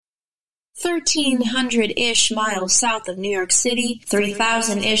1,300-ish miles south of New York City,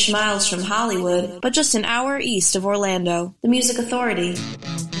 3,000-ish miles from Hollywood, but just an hour east of Orlando. The Music Authority.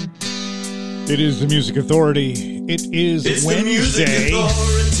 It is the Music Authority. It's Wednesday.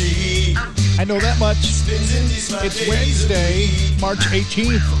 I know that much. It's Wednesday, March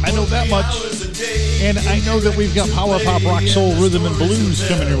 18th. I know that much. And I know that we've got power, pop, rock, soul, rhythm, and blues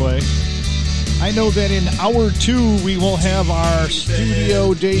coming your way. I know that in hour 2 we will have our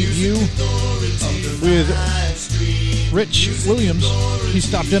studio debut with Rich Williams. He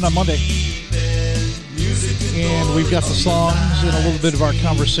stopped in on Monday. And we've got the songs and a little bit of our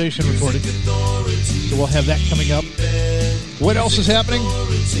conversation recorded. So we'll have that coming up. What else is happening?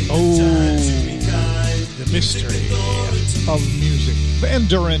 Oh, the mystery of music. Van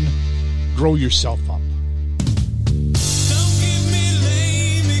Duren, Grow Yourself Up.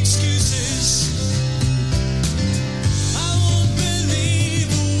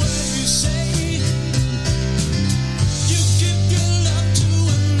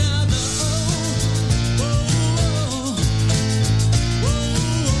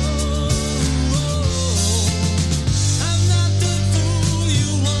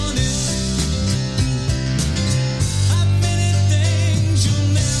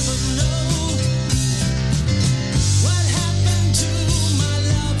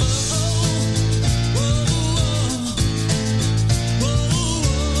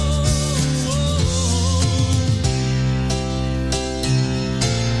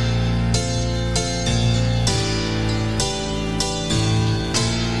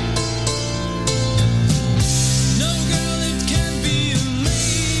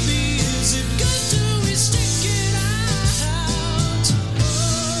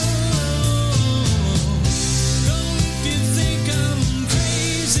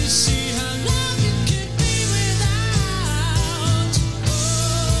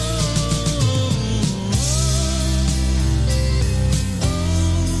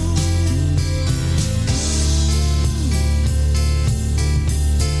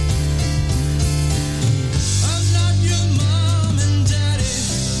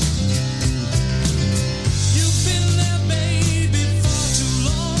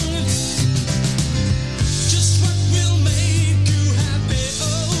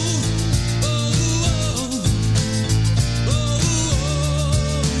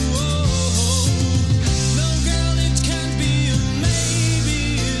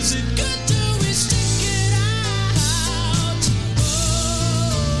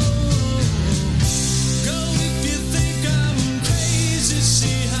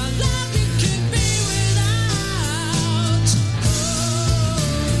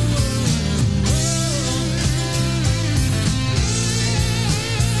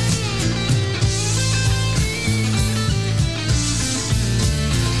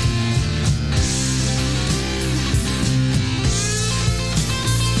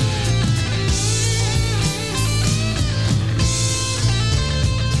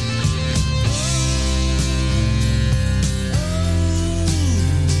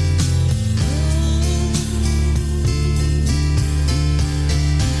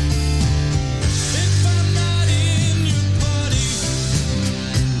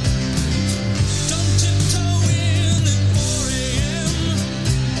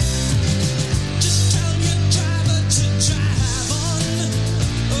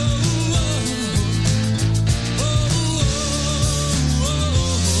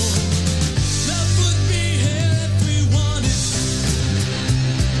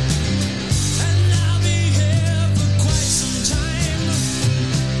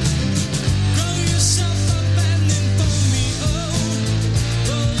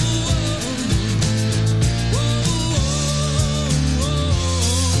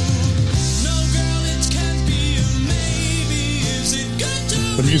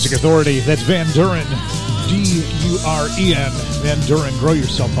 Music Authority. That's Van Duren, D-U-R-E-N, Van Duren, Grow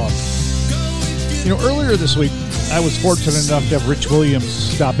Yourself Up. You know, earlier this week, I was fortunate enough to have Rich Williams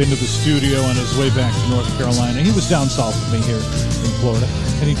stop into the studio on his way back to North Carolina. He was down south with me here in Florida,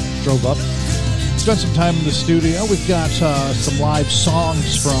 and he drove up. Spent some time in the studio. We've got some live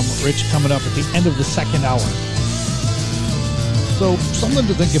songs from Rich coming up at the end of the second hour. So, something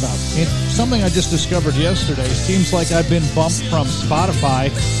to think about. It's something I just discovered yesterday. Seems like I've been bumped from Spotify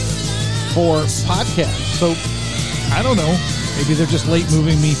for podcasts. So, I don't know. Maybe they're just late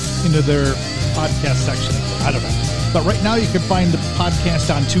moving me into their podcast section. I don't know. But right now you can find the podcast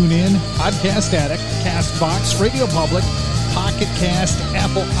on TuneIn, Podcast Addict, CastBox, Radio Public, Pocket Cast,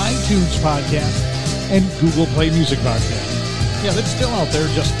 Apple iTunes Podcast, and Google Play Music Podcast. Yeah, that's still out there,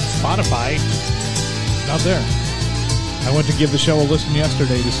 just Spotify. Out there. I went to give the show a listen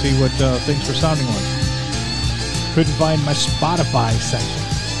yesterday to see what things were sounding like. Couldn't find my Spotify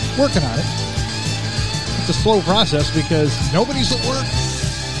section. Working on it. It's a slow process because nobody's at work.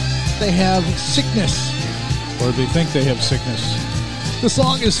 They have sickness. Or they think they have sickness. The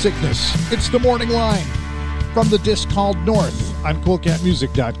song is Sickness. It's The Morning Line from the disc called North on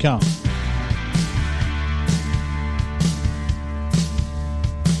CoolCatMusic.com.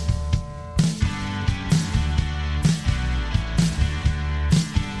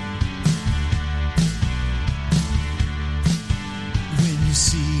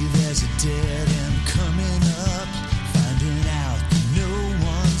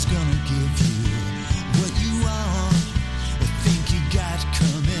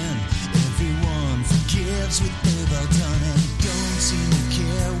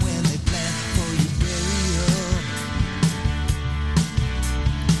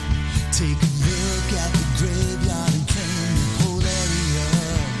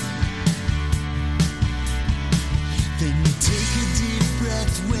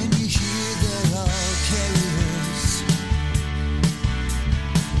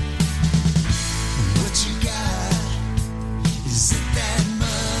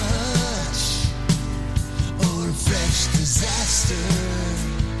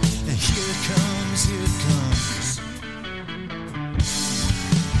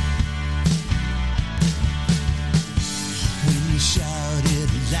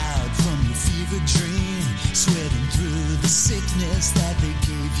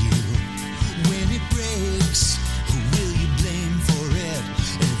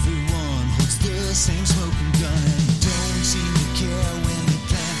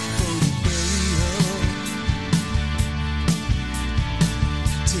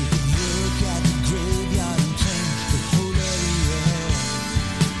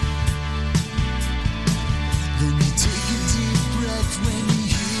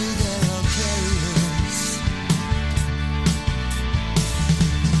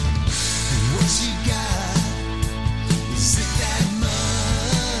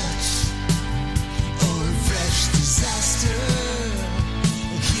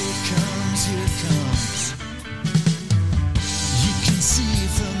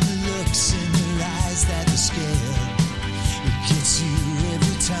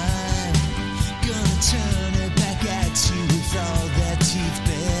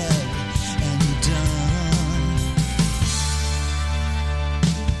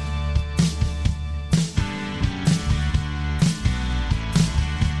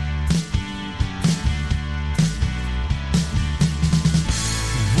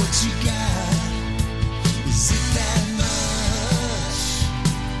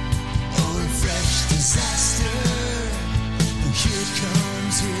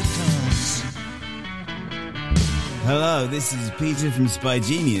 Hello, this is Peter from Spy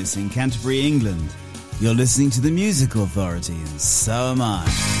Genius in Canterbury, England. You're listening to The Musical Authority, and so am I.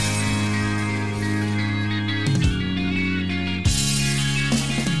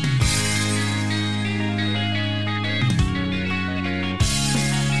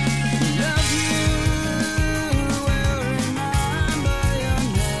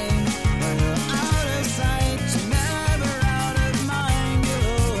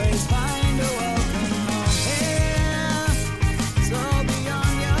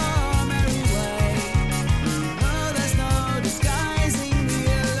 Disguising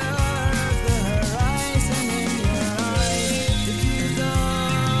the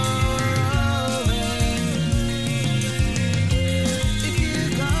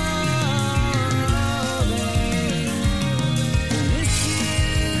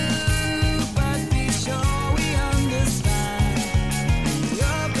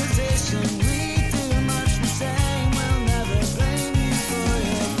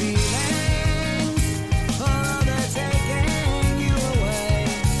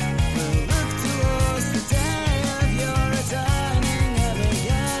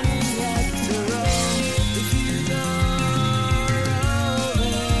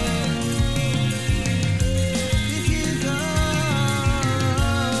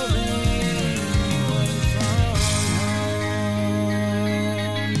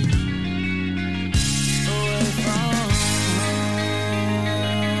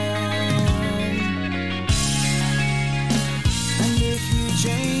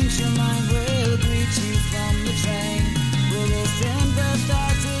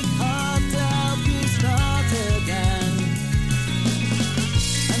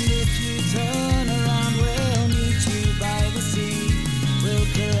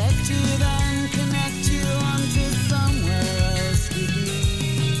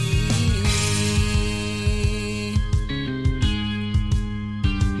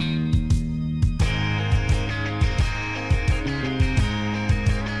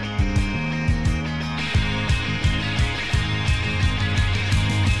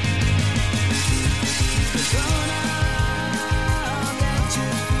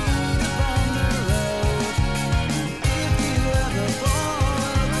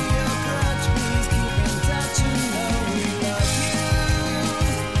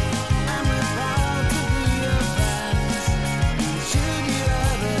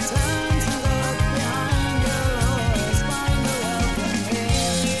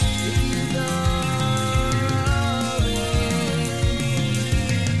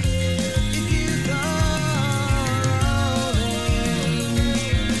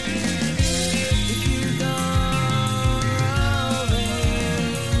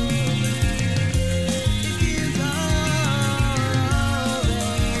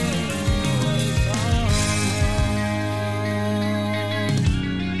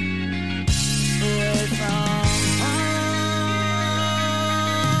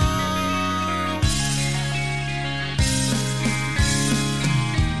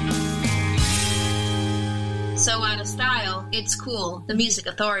It's cool. The Music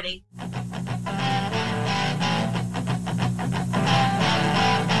Authority.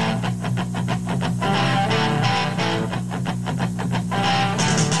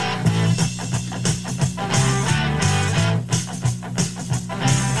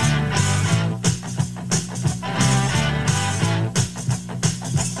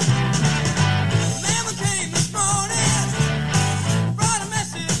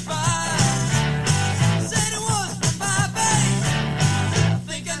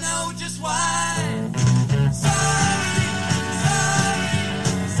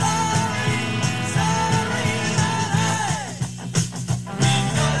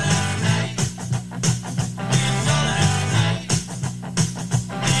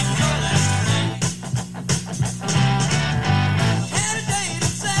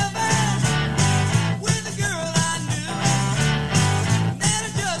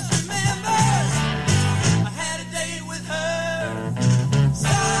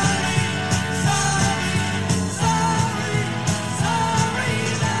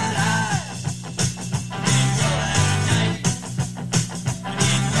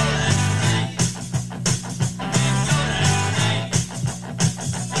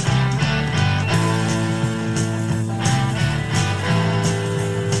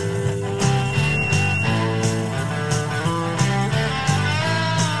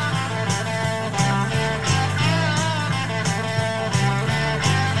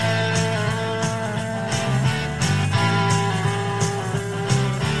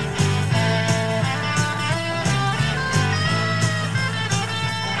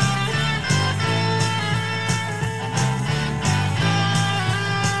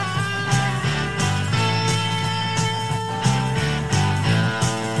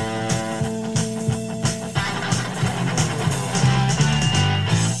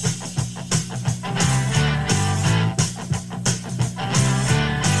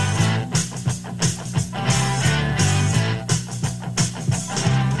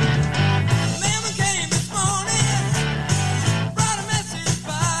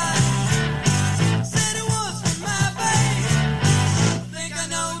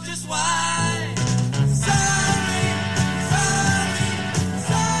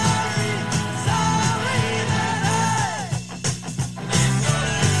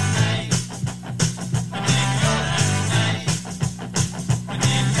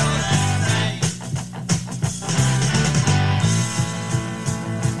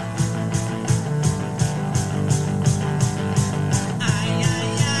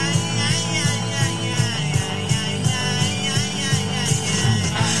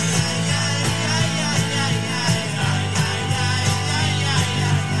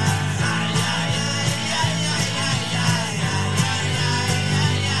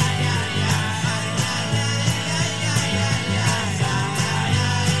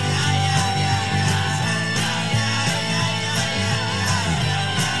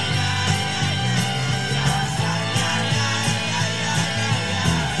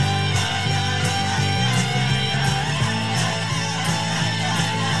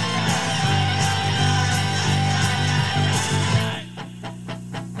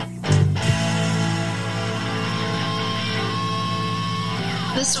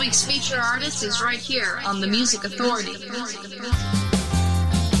 This week's feature artist is right here on The Music Authority.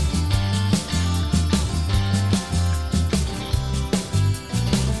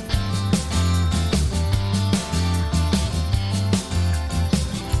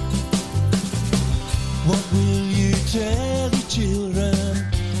 What will you tell your children?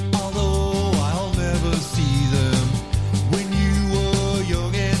 Although I'll never see them. When you were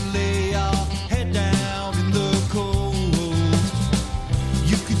young and lay your head down in the cold,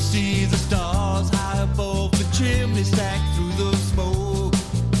 you could see the stars high above the chimney stack through the smoke.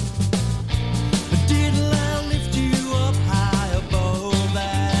 But didn't I lift you up high above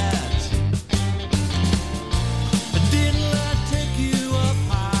that? But didn't I take you up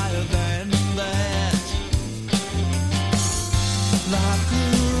higher than that? Like a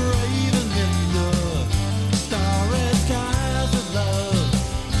raven in the starry skies of love.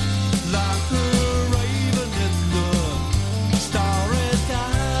 Like a raven in the starry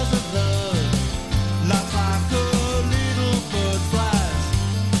skies of love. Like a little bird flies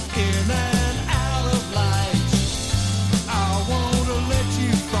in and out of light. I wanna let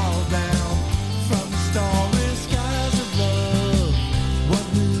you fall down from the starry skies of love. What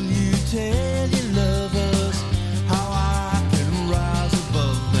will you tell your lovers? How I can rise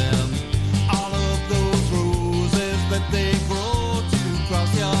above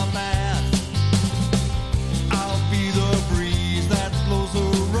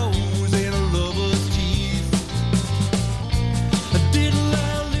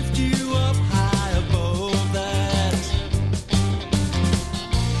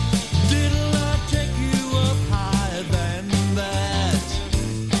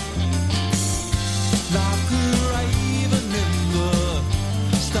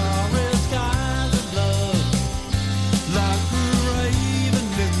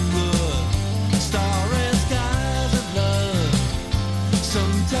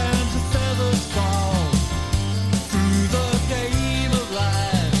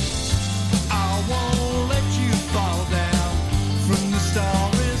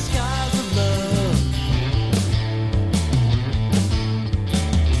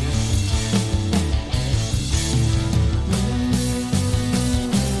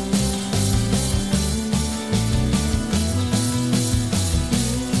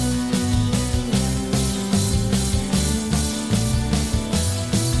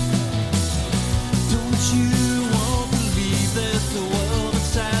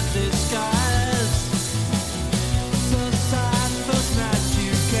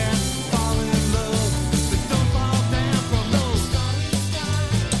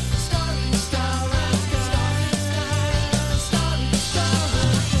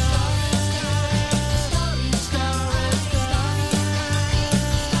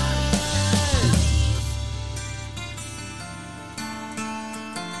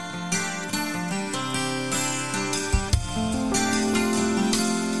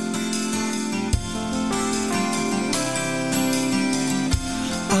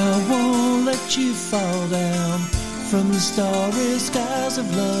let you fall down from the starry skies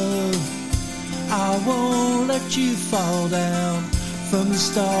of love. I won't let you fall down from the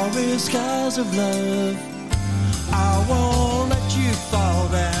starry skies of love. I won't let you fall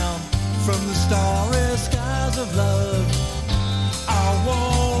down from the starry skies of love. I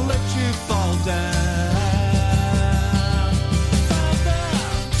won't let you fall down.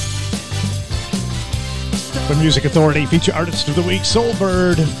 The Music Authority feature artist of the week,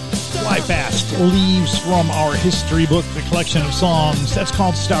 Soulbird. Fly Fast leaves from our history book, the collection of songs. That's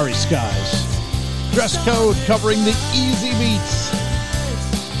called Starry Skies. Dress Code covering the Easy Beats.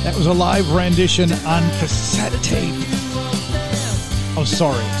 That was a live rendition on cassette tape. Oh,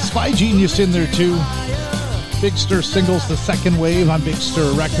 sorry. Spy Genius in there too. Big Stir Singles, the second wave on Big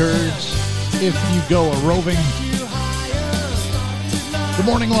Stir Records. If You Go a Roving. The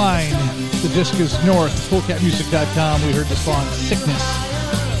Morning Line. The disc is North. PoleCatMusic.com. We heard the song Sickness.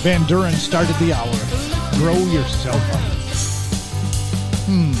 Van Duren started the hour. Grow Yourself Up.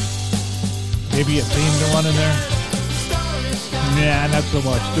 Maybe a theme to run in there? Nah, not so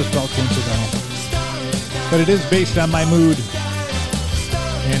much. Just all coincidental. But it is based on my mood.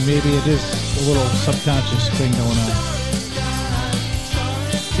 And maybe it is a little subconscious thing going on.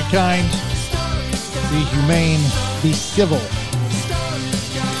 Be kind. Be humane. Be civil.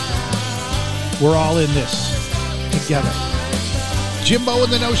 We're all in this together. Jimbo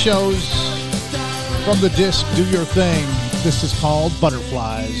and the No-Shows from the disc Do Your Thing. This is called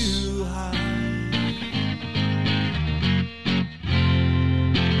Butterflies.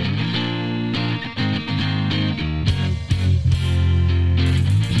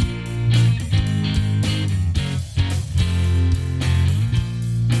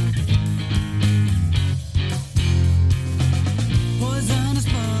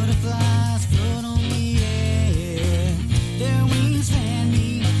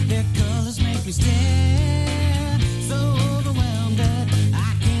 So overwhelmed that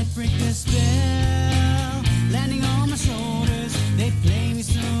I can't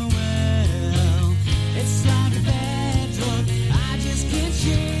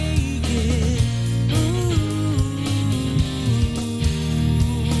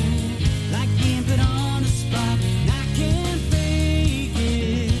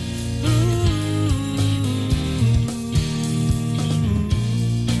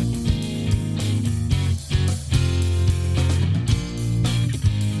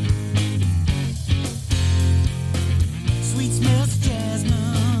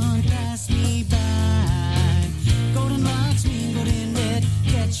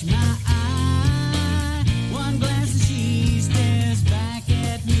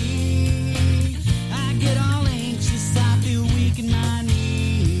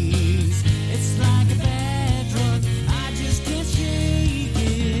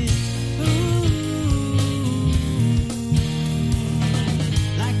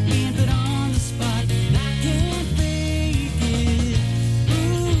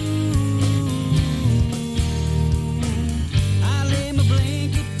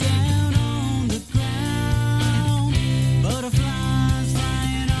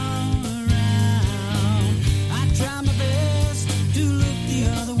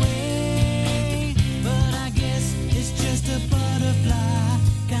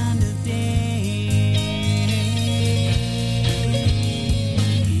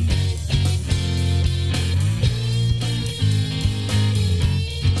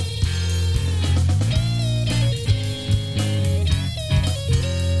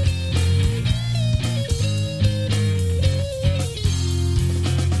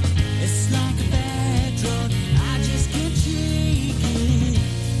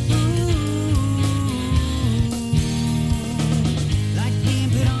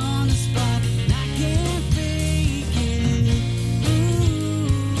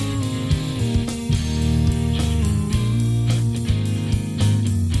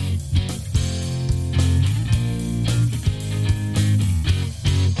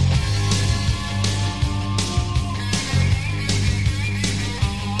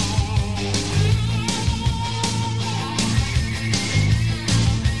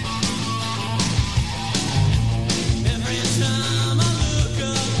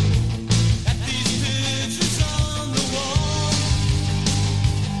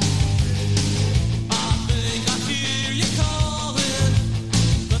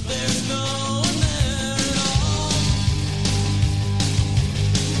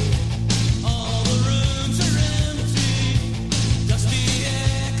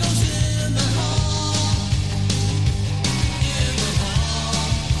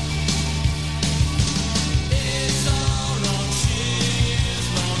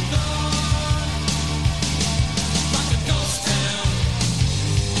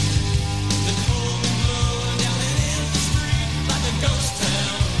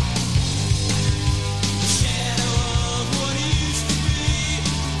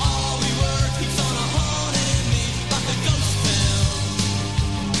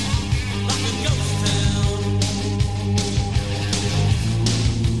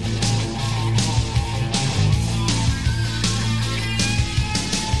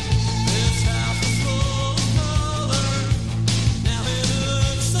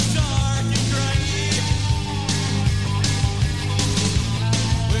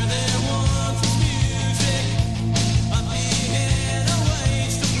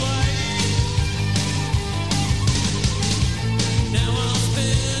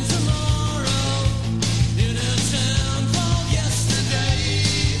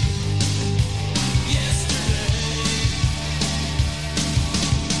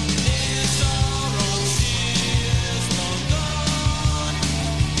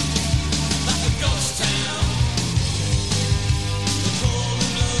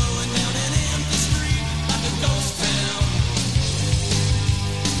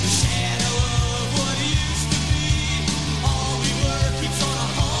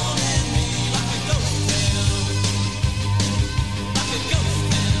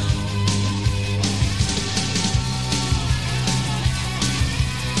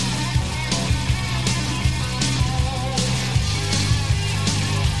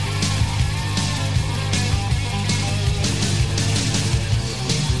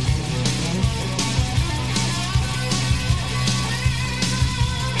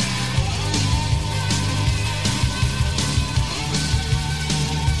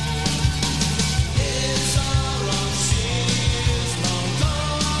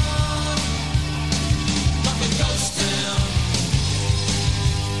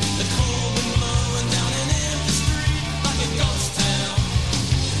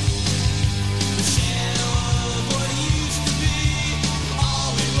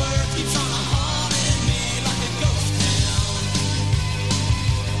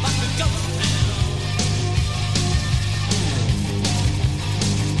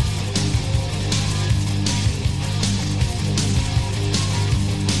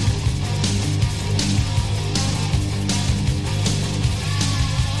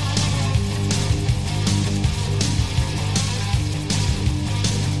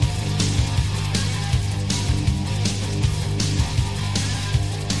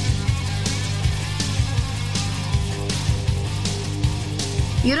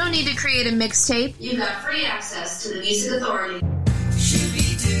You don't need to create a mixtape. You've got free access to the Music Authority.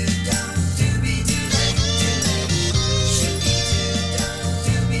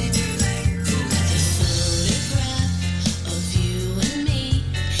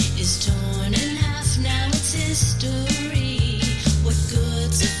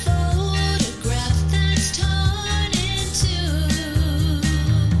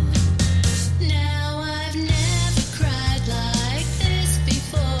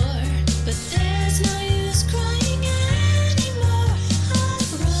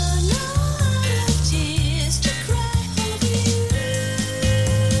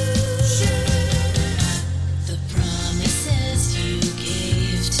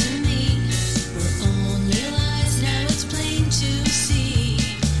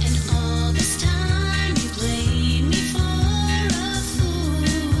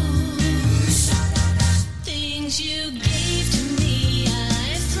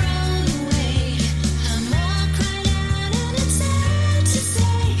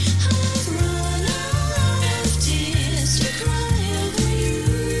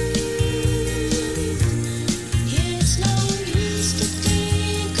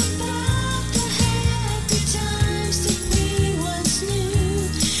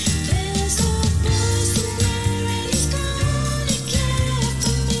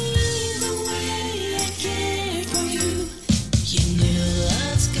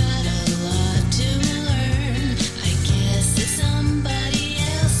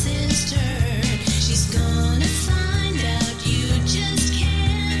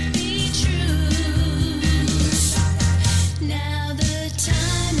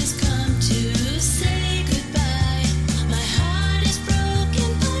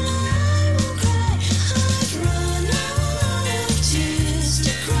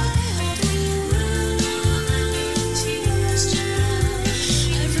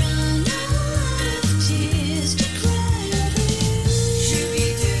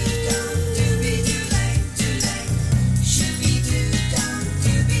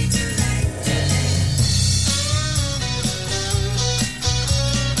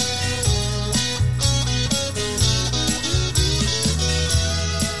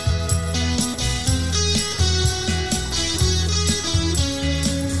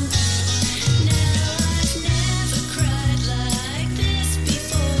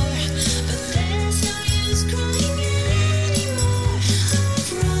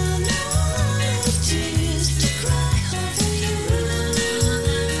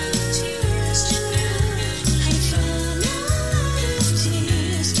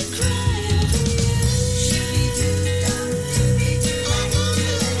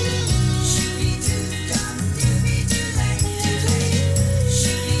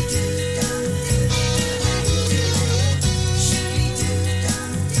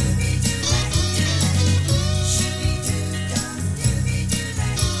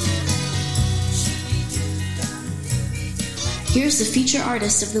 Here's the feature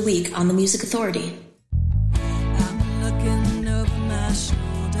artist of the week on the Music Authority. I'm looking over my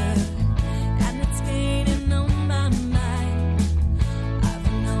shoulder, and it's gaining on my mind.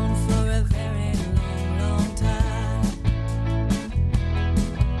 I've known for a very long, long time.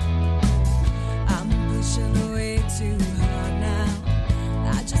 I'm pushing way too hard now.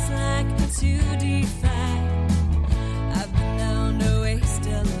 I just like to define. I've been known to waste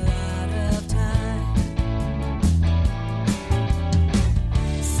a lot of time.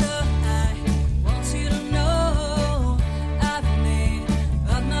 So I won't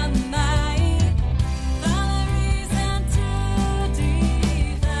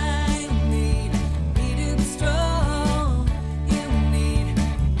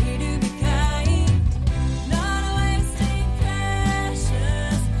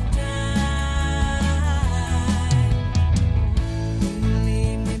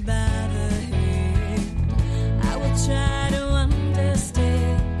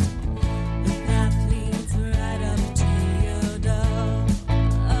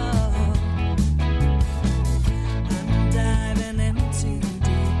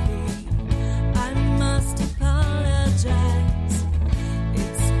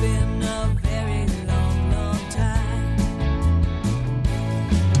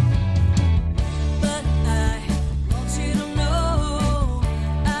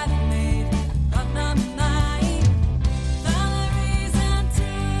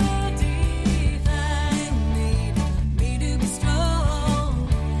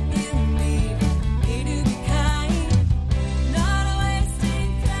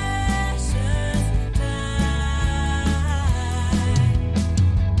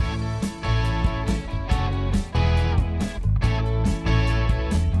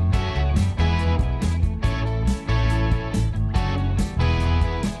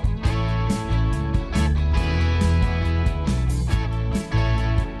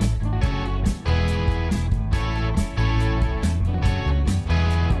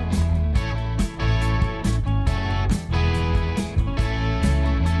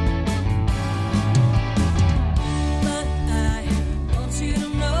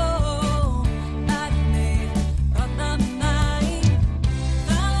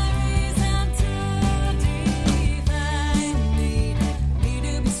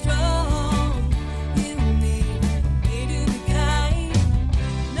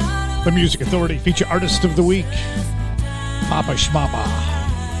The Music Authority feature artist of the week, Papa Schmappa.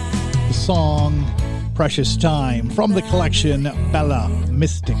 The song Precious Time from the collection Bella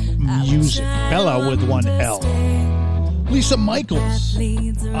Mystic Music. Bella with one L. Lisa Michaels,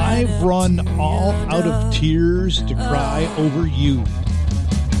 I've run all out of tears to cry over you.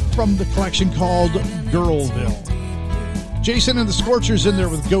 From the collection called Girlville. Jason and the Scorchers in there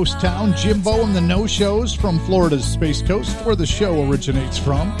with Ghost Town. Jimbo and the No-Shows from Florida's Space Coast, where the show originates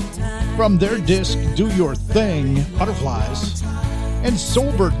from. From their disc, Do Your Thing, Butterflies. And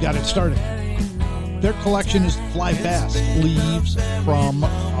Soulbird got it started. Their collection is Fly Fast, Leaves from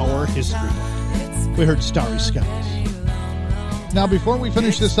Our History. We heard Starry Skies. Now, before we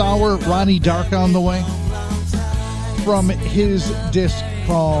finish this hour, Ronnie Dark on the way. From his disc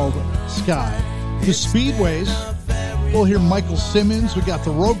called Sky. The Speedways. We'll hear Michael Simmons. We got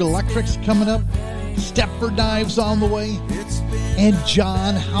the Rogue Electrics coming up. Stepford Knives on the way. And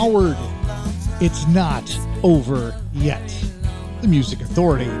John Howard. It's not over yet. The Music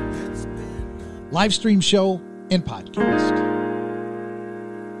Authority. Live stream show and podcast.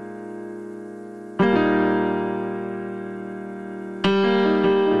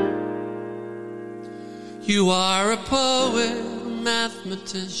 You are a poet, a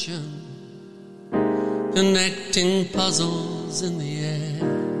mathematician, connecting puzzles in the air.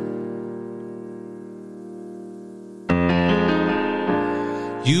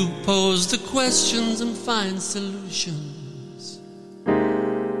 You pose the questions and find solutions,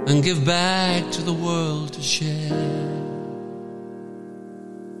 and give back to the world to share.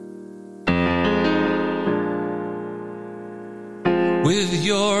 With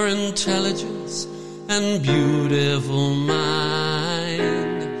your intelligence and beautiful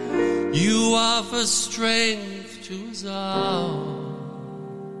mind, you offer strength to us all,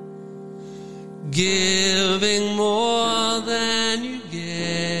 giving more than you get.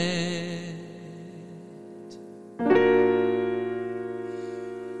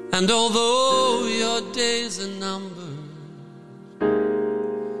 And although your days are numbered,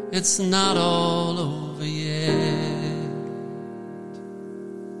 it's not all over yet.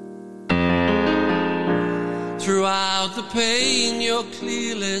 Throughout the pain you're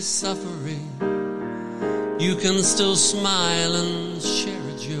clearly suffering, you can still smile and share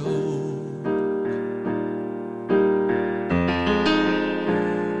a joke.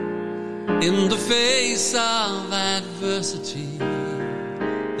 In the face of adversity,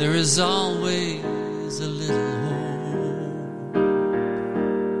 there is always a little hope.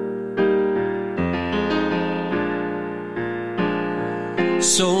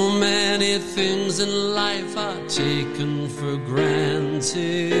 So many things in life are taken for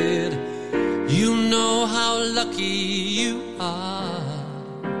granted. You know how lucky you are.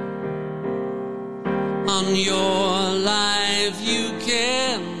 On your life you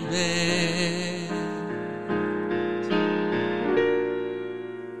can bet.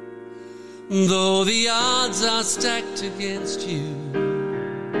 Though the odds are stacked against you,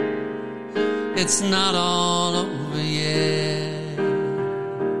 it's not all over yet.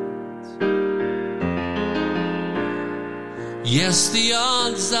 Yes, the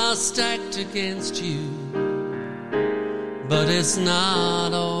odds are stacked against you, but it's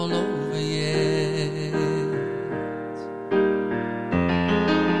not all over yet.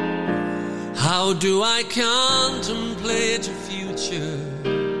 How do I contemplate a future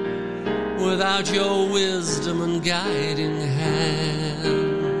without your wisdom and guiding hand?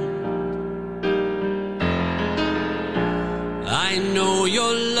 I know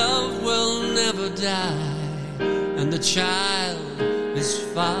your love will never die, and the child is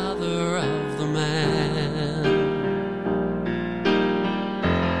father of the man.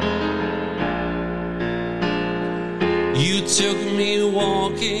 You took me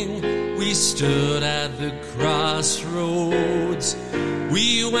walking, we stood at the crossroads.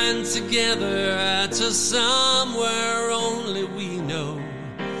 We went together to somewhere only we know,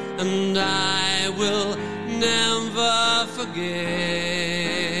 and I will never forget.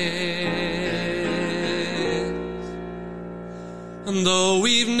 And though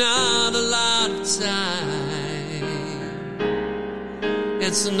we've not a lot of time,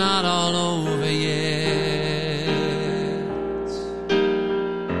 it's not all over yet.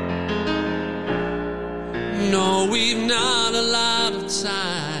 No, we've not a lot of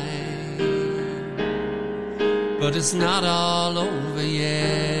time, but it's not all over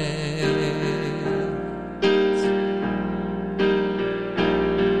yet.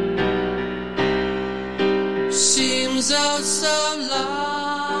 Seems oh so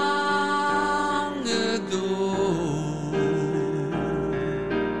long ago,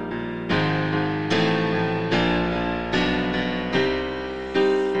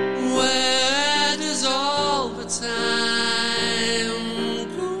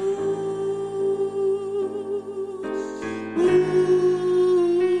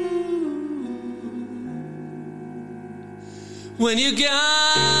 When you're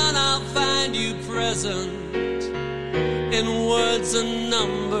gone, I'll find you present in words and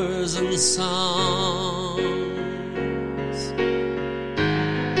numbers and songs.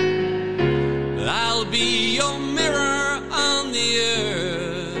 I'll be your mirror on the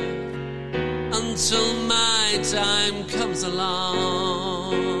earth until my time comes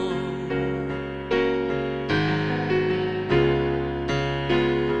along.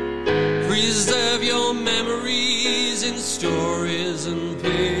 Preserve your memories in stories and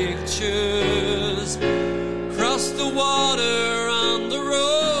pictures. Cross the water on the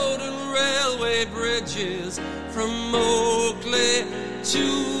road and railway bridges, from Oakley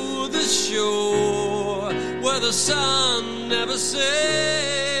to the shore where the sun never sets,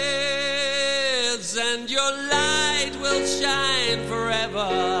 and your light will shine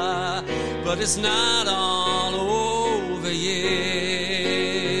forever, but it's not all over yet.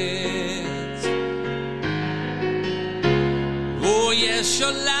 Oh yes,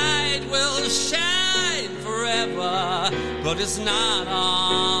 your light will shine forever, but it's not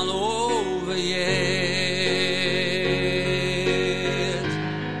all over yet.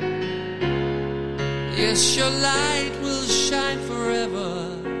 Yes, your light will shine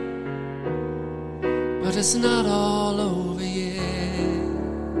forever, but it's not all over yet.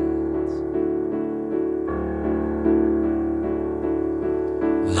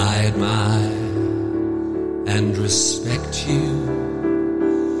 I admire and respect you,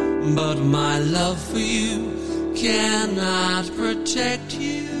 but my love for you cannot protect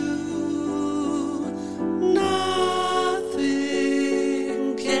you. Nothing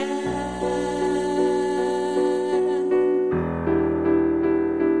can.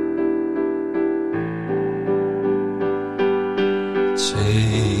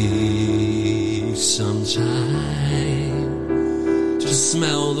 Take some time to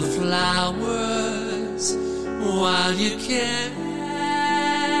smell the flowers while you can.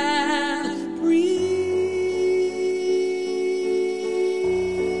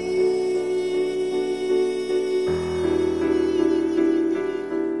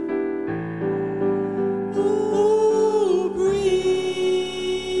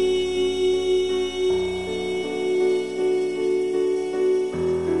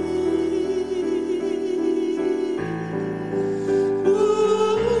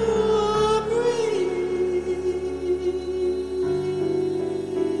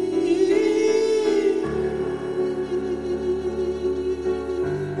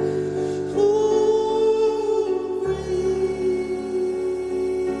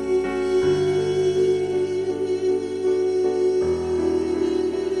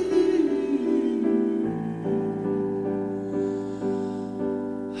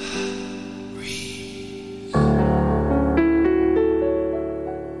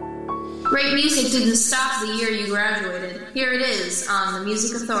 Great music didn't stop the year you graduated. Here it is on the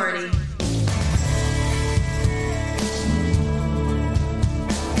Music Authority.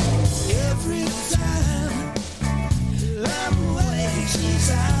 Every time I'm away, she's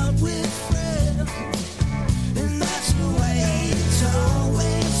out with friends, and that's the way it's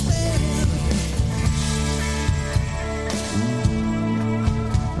always been.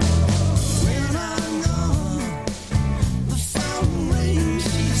 When I'm gone, the phone rings,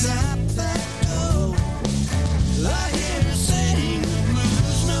 she's out that door. I hear her sing the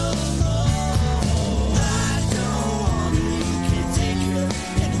blues no more. I don't want her, you can't take her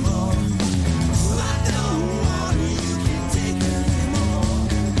anymore. I don't want her, you can't take her anymore.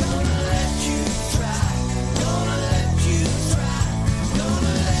 Gonna let you try.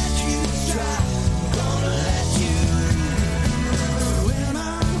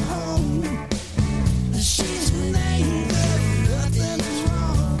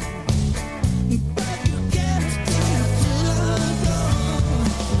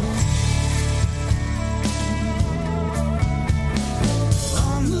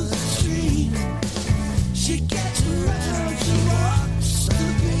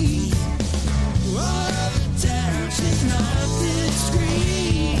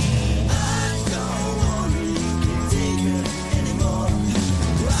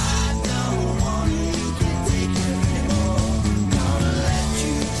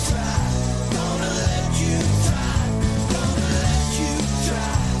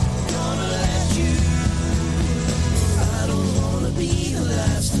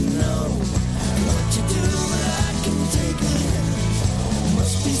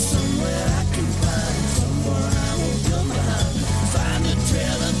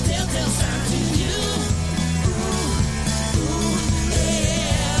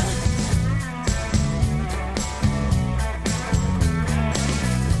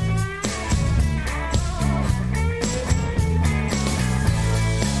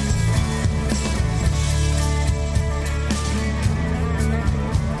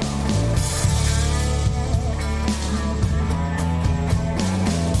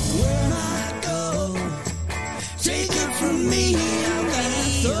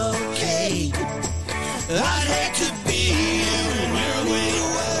 I'd hate to be you. You're away,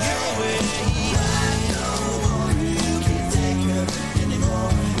 you're away. I don't want her, you can't take her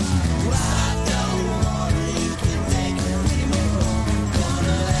anymore. I don't want her, you can't take her anymore.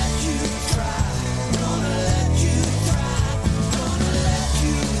 Gonna let you try, gonna let you try, gonna let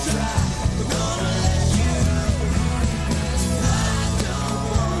you try, gonna let you. I don't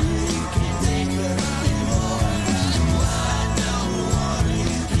want her, you can't take her anymore. I don't want her,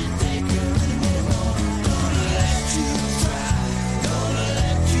 you can't take her anymore. Gonna let you try, gonna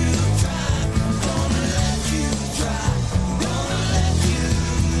let you try, gonna let you try, gonna let you.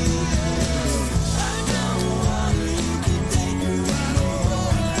 I don't want her, you can't take her anymore.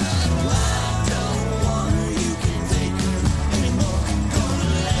 I don't want her, you can't take her anymore. Gonna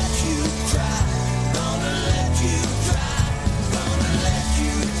let you try, gonna let you try, gonna let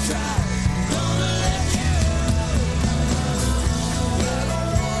you try, gonna let you.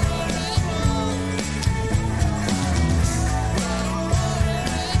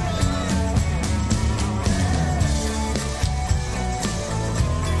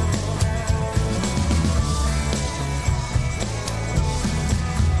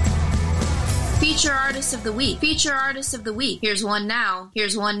 Feature Artist of the Week. Feature Artist of the Week. Here's one now.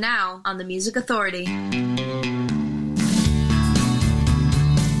 Here's one now on the Music Authority. How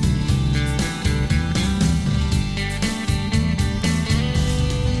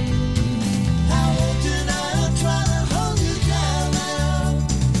often I'll try to hold you down now.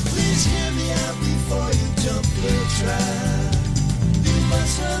 Please hear me out before you jump the trap. You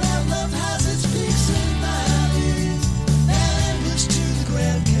must know that love has its peaks and valleys, and which to the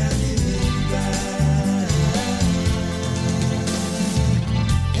Grand Canyon back.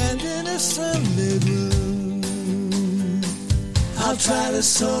 And in a sunlit room, I'll try to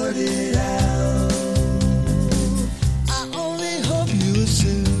sort it out. I only hope you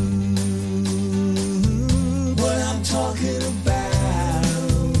assume what I'm talking about.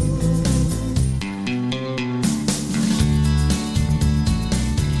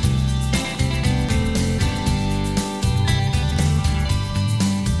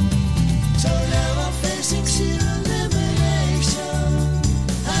 So now I'm facing sheer elimination.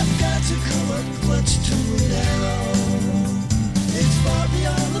 I've got to come up much too narrow. It's far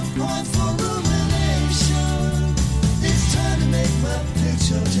beyond the point for rumination. It's time to make my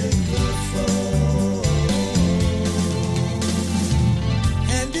picture take the fall.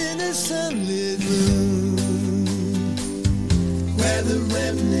 And in a sunlit room where the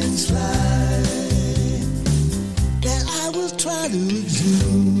remnants lie, that I will try to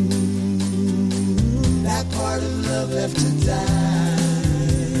exhume that part of love left to die.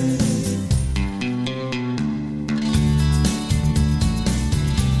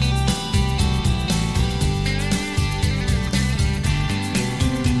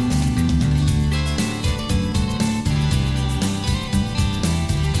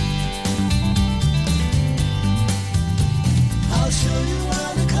 I'll show you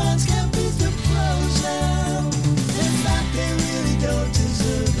how the cons can beat the pros now. In fact, they really don't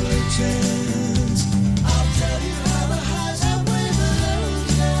deserve a chance. I'll tell you how the highs outweigh the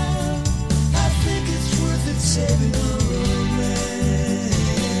lows now. I think it's worth it saving a romance.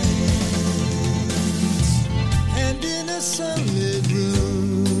 And in a sunlit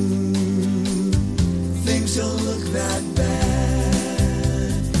room, things don't look that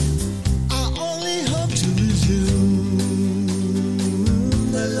bad. I only hope to resume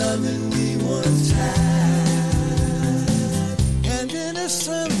the loving we once had. And in a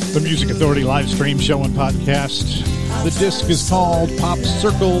sunlit The Music Authority live stream show and podcast. The disc is called Pop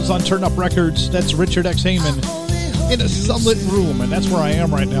Circles on Turn Up Records. That's Richard X. Heyman in a sunlit room, and that's where I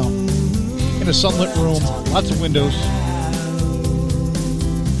am right now. In a sunlit room, lots of windows.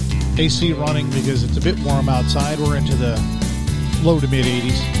 AC running because it's a bit warm outside. We're into the low to mid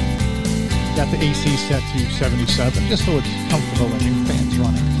 80s. Got the AC set to 77, just so it's comfortable and your fans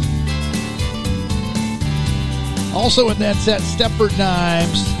running. Also in that set, Stepford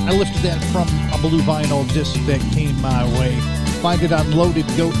Knives. I lifted that from a blue vinyl disc that came my way. Find it on Loaded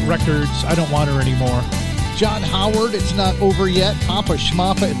Goat Records. I Don't Want Her Anymore. John Howard, It's Not Over Yet. Papa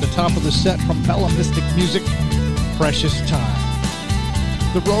Schmappa at the top of the set from Bella Mystic Music. Precious Time.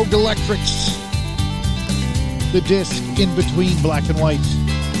 The Rogue Electrics. The disc In Between Black and White.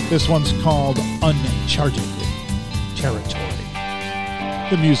 This one's called Uncharted Territory.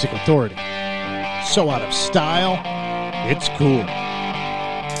 The Music Authority. So out of style, it's cool.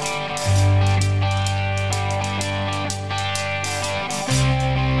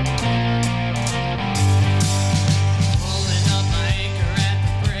 Pulling up my anchor at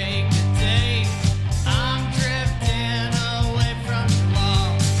the break of day. I'm drifting away from the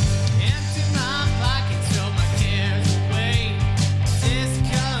law. Into my pockets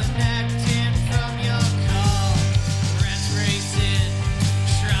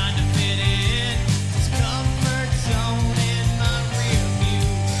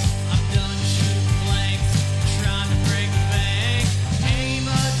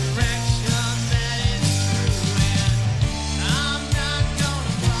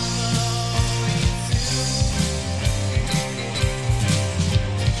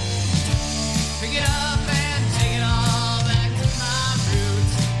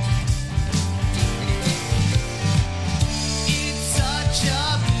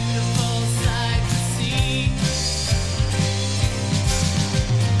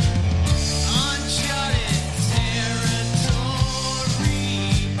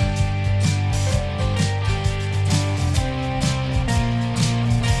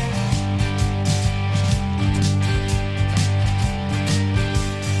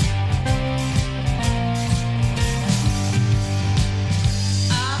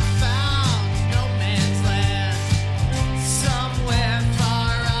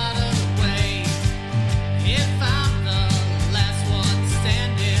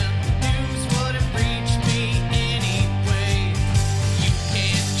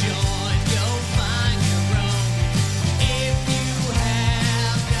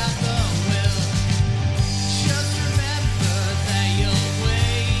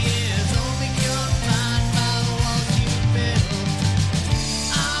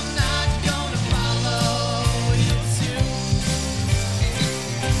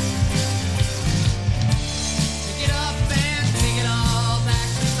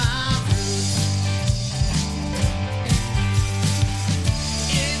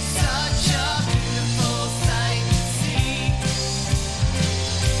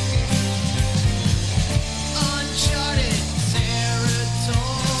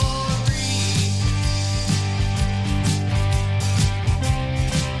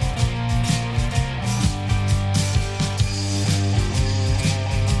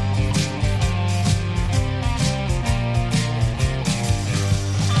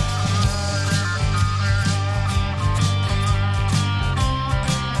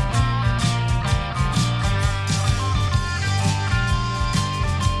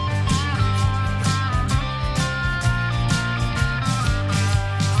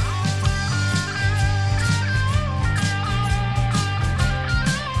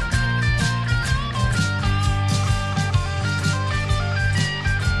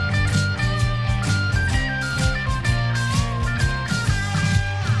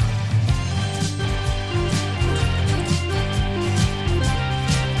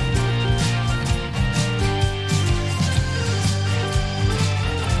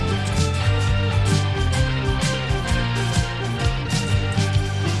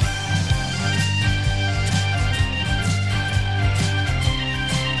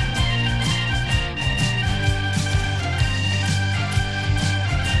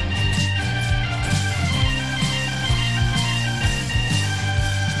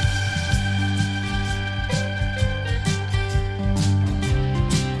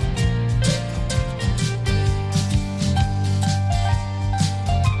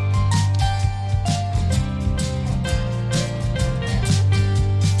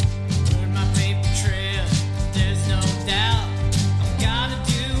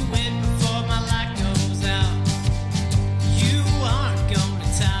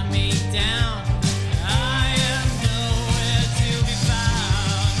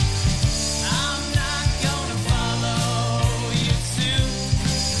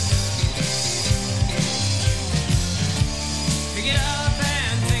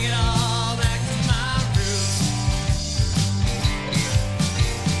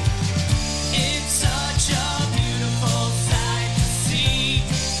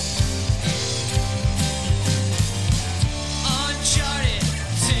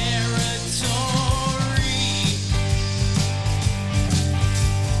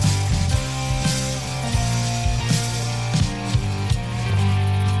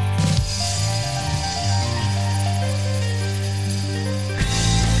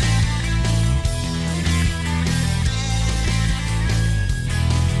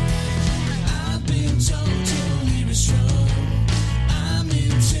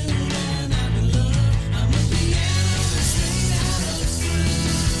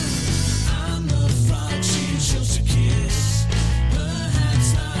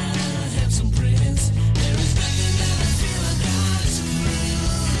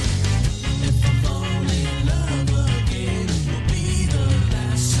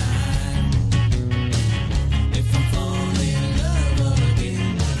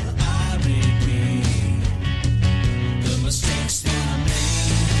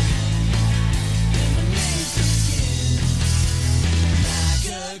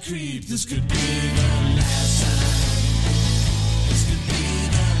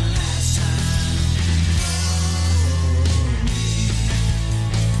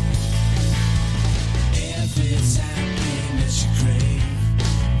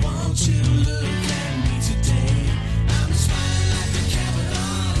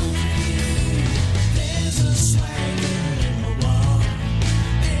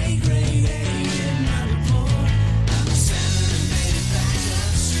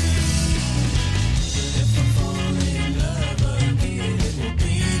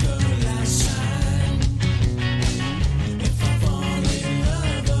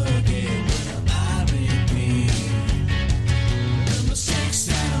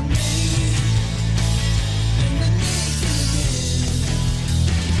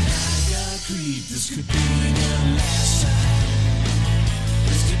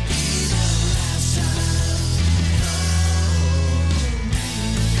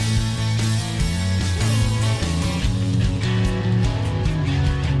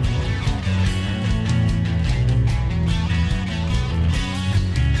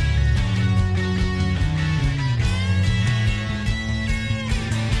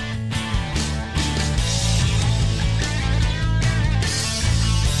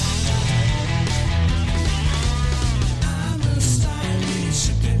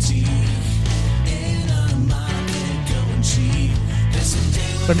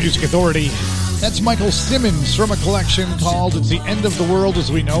The Music Authority. That's Michael Simmons from a collection called It's the End of the World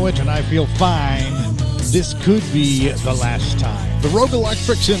as We Know It, and I Feel Fine. This could be the last time. The Rogue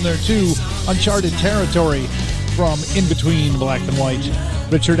Electric's in there too. Uncharted Territory from In Between Black and White.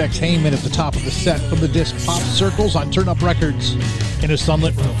 Richard X. Heyman at the top of the set from the disc Pop Circles on Turn Up Records in a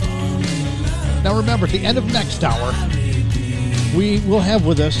sunlit room. Now remember, at the end of next hour, we will have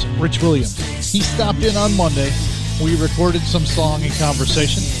with us Rich Williams. He stopped in on Monday. We recorded some song and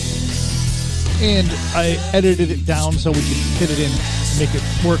conversation, and I edited it down so we could fit it in and make it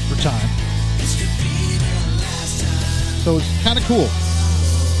work for time. So it's kind of cool.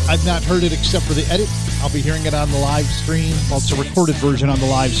 I've not heard it except for the edit. I'll be hearing it on the live stream. Well, it's a recorded version on the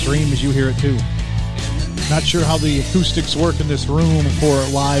live stream as you hear it too. Not sure how the acoustics work in this room for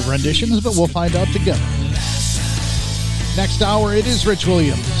live renditions, but we'll find out together. Next hour, it is Rich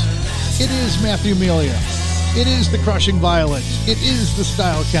Williams. It is Matthew Melia. It is the Crushing Violence. It is the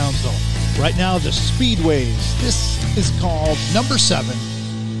Style Council. Right now, the Speedways. This is called Number 7,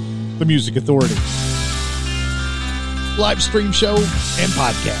 The Music Authority. Live stream show and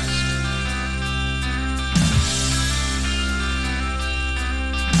podcast.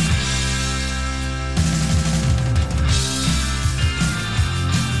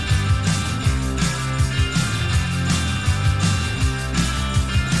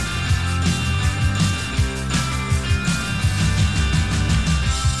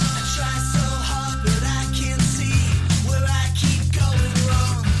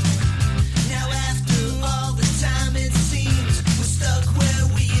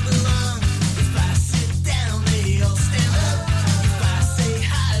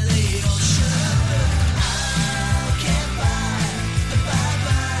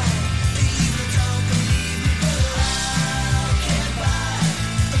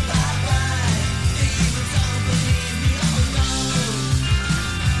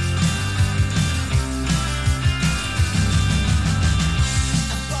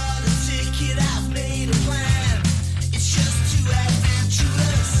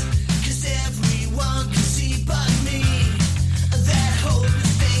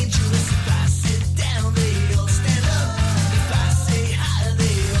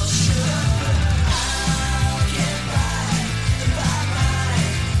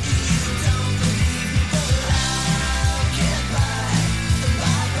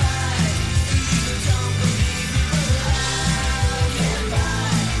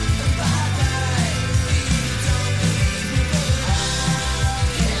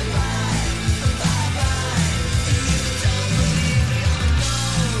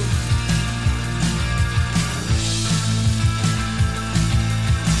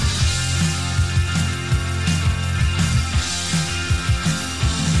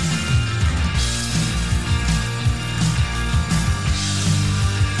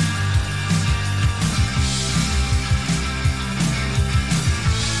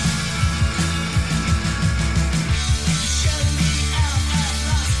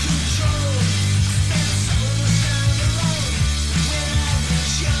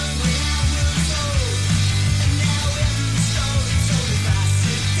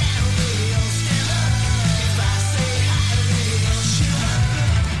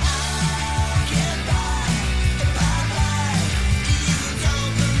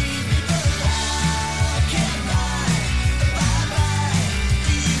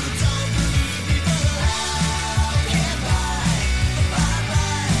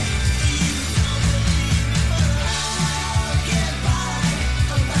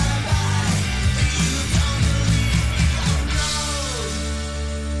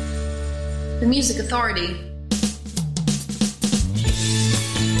 The Music Authority.